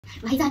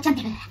ワイザーチャン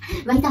ネル、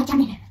ワイザーチャン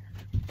ネル。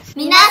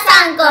皆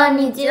さんこん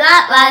にちは、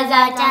ワイ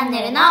ザーチャン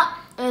ネルの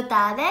う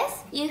たで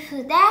す。ゆふ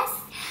です。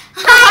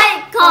は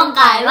い、今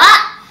回は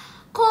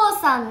こう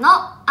さんの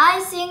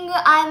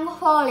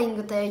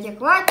IThinkI'mFalling という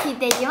曲を聴い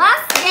ていきま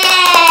す。イ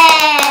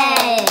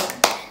エーイ。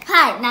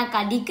はい、なん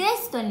かリクエ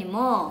ストに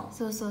も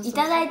い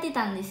ただいて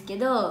たんですけ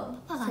ど、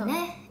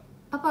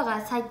パパ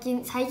が最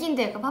近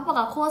というかパパ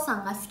がこうさ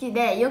んが好き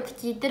でよく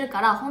聴いてる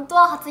から、本当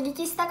は初聴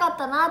きしたかっ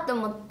たなって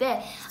思っ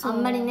て、あ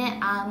んまりね、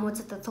もう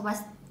ちょっと飛ば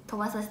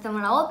させても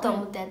らおうと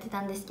思ってやって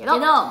たんですけど、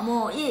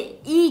もう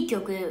いい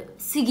曲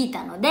すぎ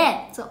たの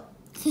で、聴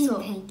い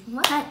ていき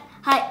ます。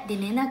はい。で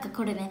ね、なんか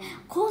これね、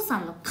こうさ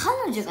んの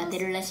彼女が出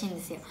るらしいん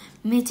ですよ。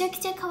めちゃく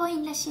ちゃ可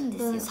愛いらしいんで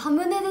すよ。サ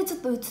ムネでちょっ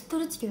と映っと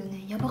るけど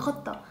ね、やばか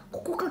った。こ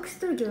こ隠し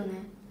とるけど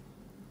ね、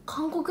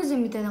韓国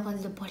人みたいな感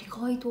じでバリ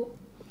可愛いと。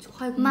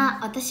ま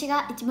あ私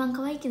が一番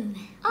可愛いけどね、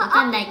わ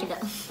かんないけど。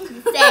せーの、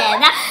行こ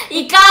う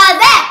ぜ。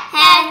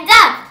ヘンズア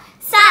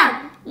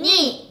ップ、3、2、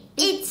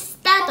1、ス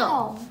ター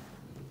ト。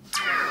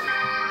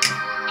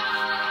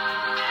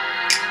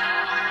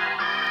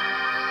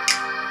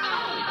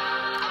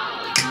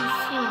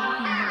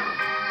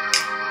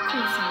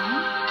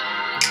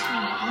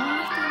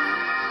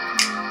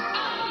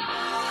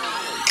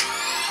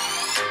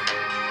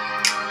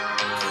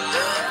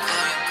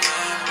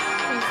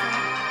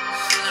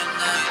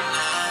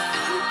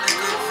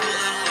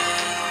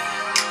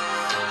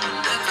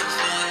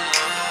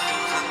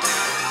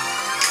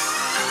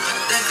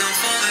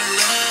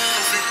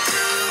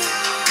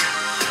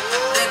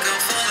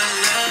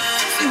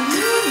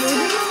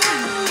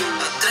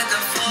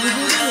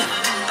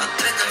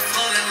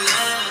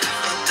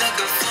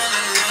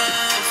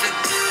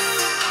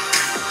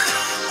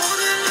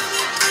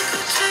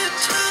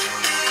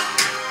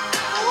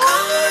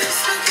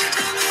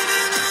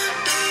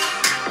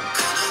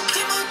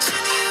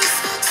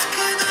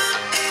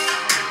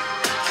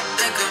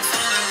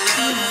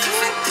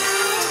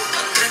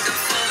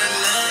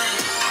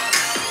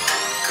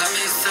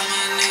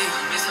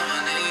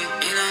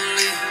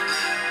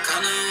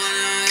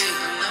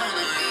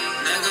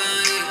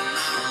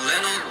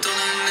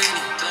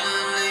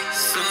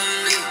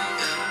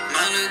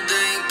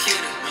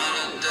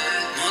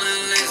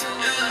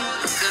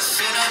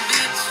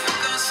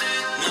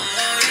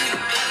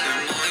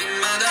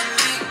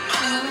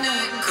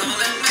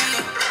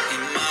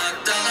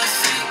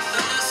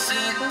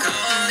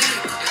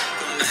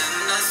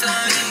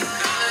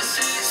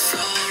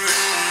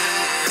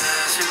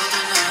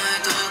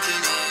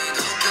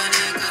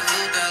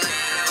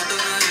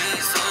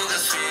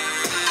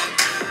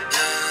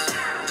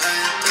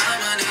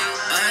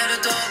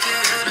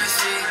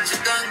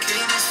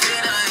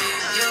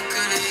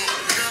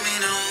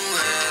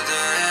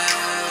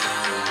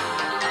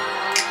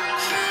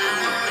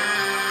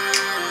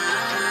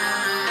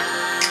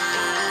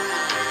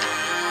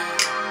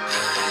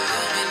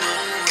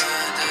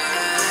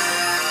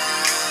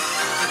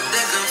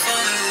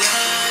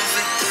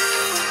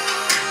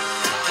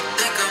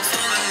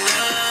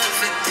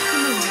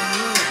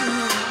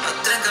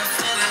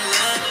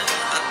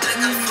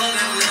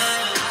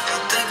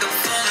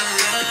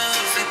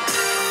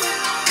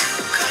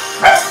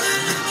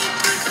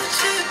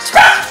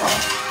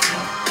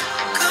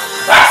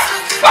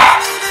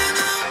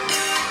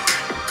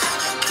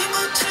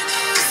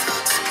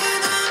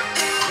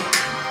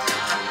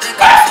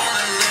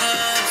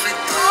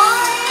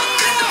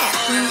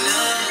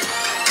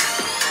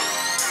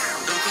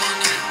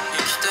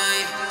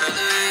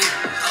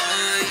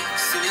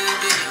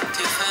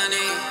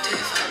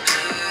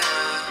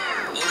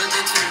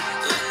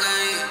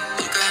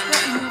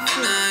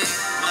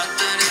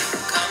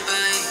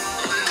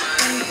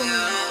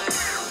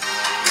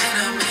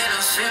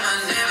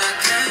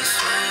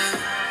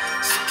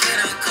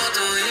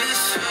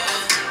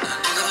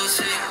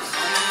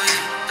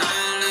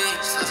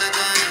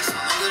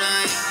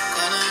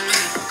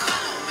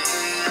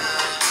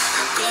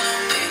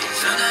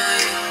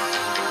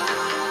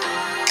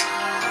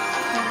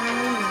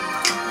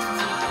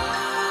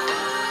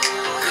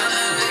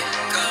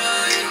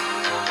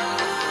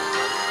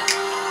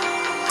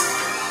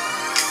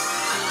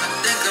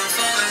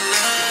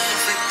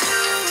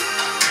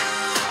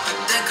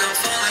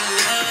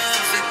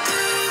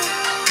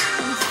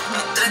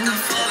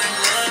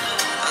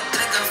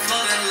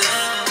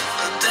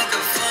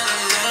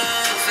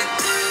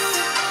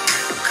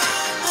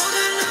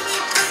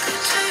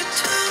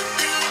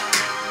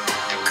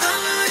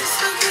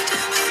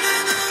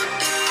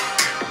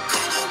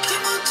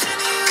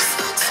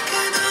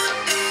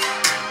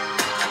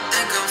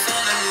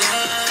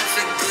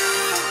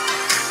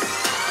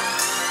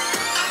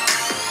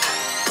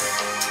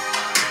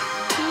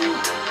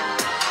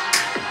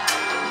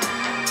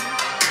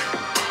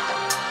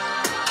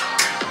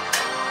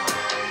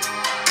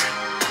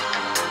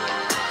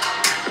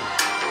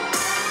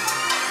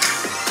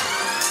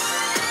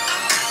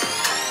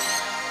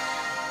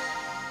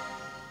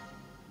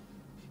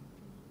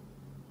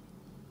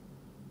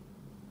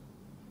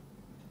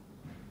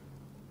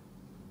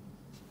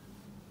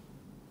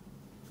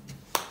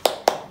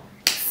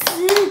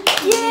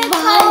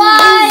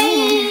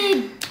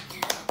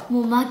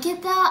負け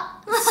た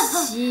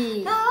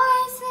し可愛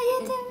す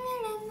ぎて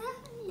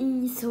見れ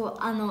ない。そう、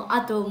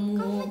あと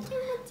もう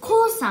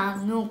こうさ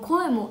んの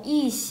声も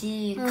いい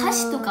し、歌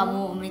詞とか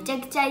もめちゃ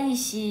くちゃいい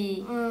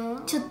し、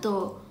ちょっ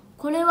と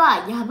これ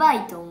はやば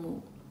いと思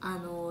う。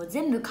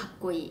全部かっ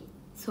こいい。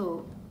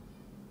そ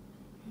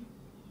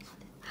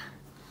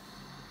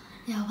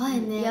うやばい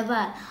ね。や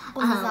ばい。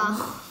このさ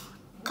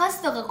歌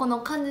詞とかこ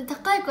の感じ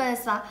高い声で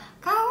さ、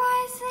可愛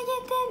すぎ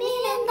て見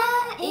れ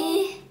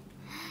ない、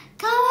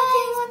可愛い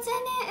気持ちに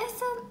嘘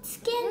つ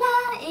け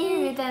な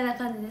いみたいな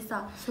感じで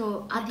さ、そ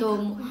う、あと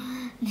ね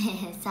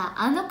えさ、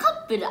カ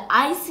ップル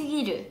愛す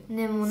ぎる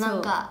ね。もうな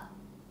んか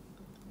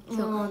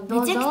もう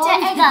めちゃくちゃ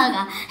笑顔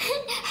が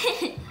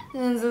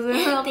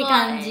って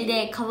感じ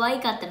でで可愛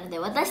かったので、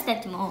私た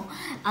ちも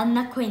あん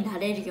な声にな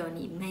れるよう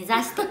に目指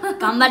して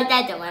頑張りた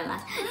いと思いま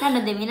す。な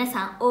ので皆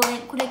さん応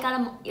援これから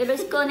もよろ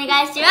しくお願いしま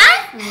す。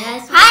お願い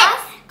します。はい、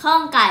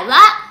今回は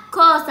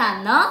こう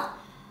さんの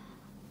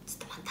ちょっ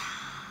と待った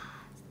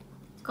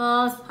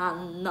こうさ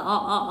んの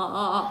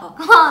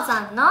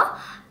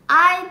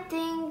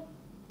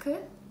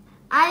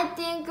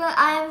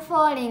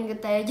IThinkI'mFalling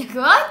という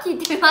曲を聴い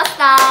てみまし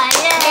た。イ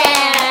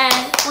エー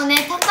イ。もうね、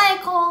高い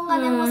高音が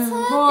ね、もうスーッて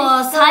も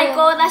う最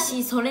高だ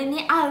し、それ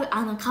に合う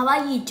可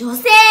愛い女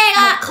性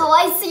が可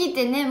愛すぎ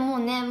てね、も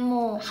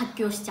う発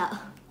狂しちゃ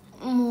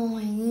う。も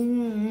う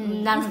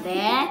なの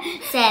で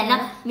せーの、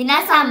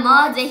皆さん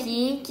もぜ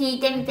ひ聴い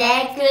てみ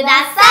てくだ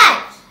さ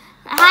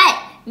い。は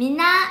い、みん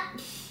な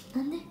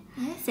なんで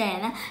せ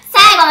ーの、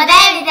最後まで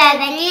見ていた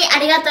だきあ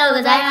りがとう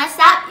ございまし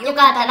た。よ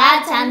かった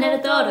らチャンネル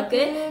登録、グ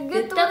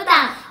ッドボ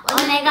タンお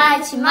願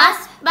いしま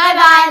す。バイ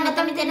バイ、ま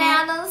た見てね。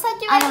さっ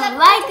きYく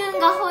ん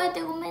が吠え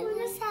てごめんな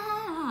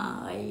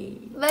さい。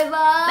バイバイ。バイ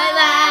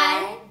バ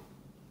イ。